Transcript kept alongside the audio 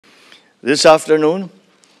This afternoon,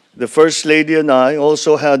 the First Lady and I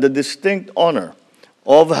also had the distinct honor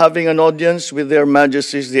of having an audience with Their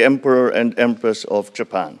Majesties the Emperor and Empress of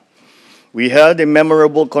Japan. We had a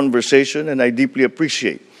memorable conversation, and I deeply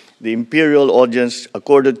appreciate the Imperial audience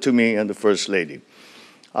accorded to me and the First Lady.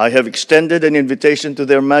 I have extended an invitation to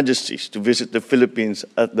Their Majesties to visit the Philippines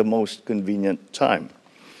at the most convenient time.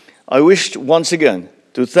 I wish once again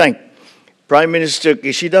to thank Prime Minister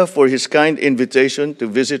Kishida for his kind invitation to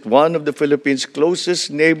visit one of the Philippines'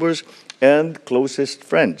 closest neighbors and closest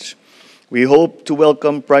friends. We hope to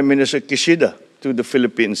welcome Prime Minister Kishida to the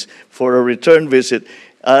Philippines for a return visit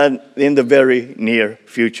in the very near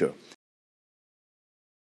future.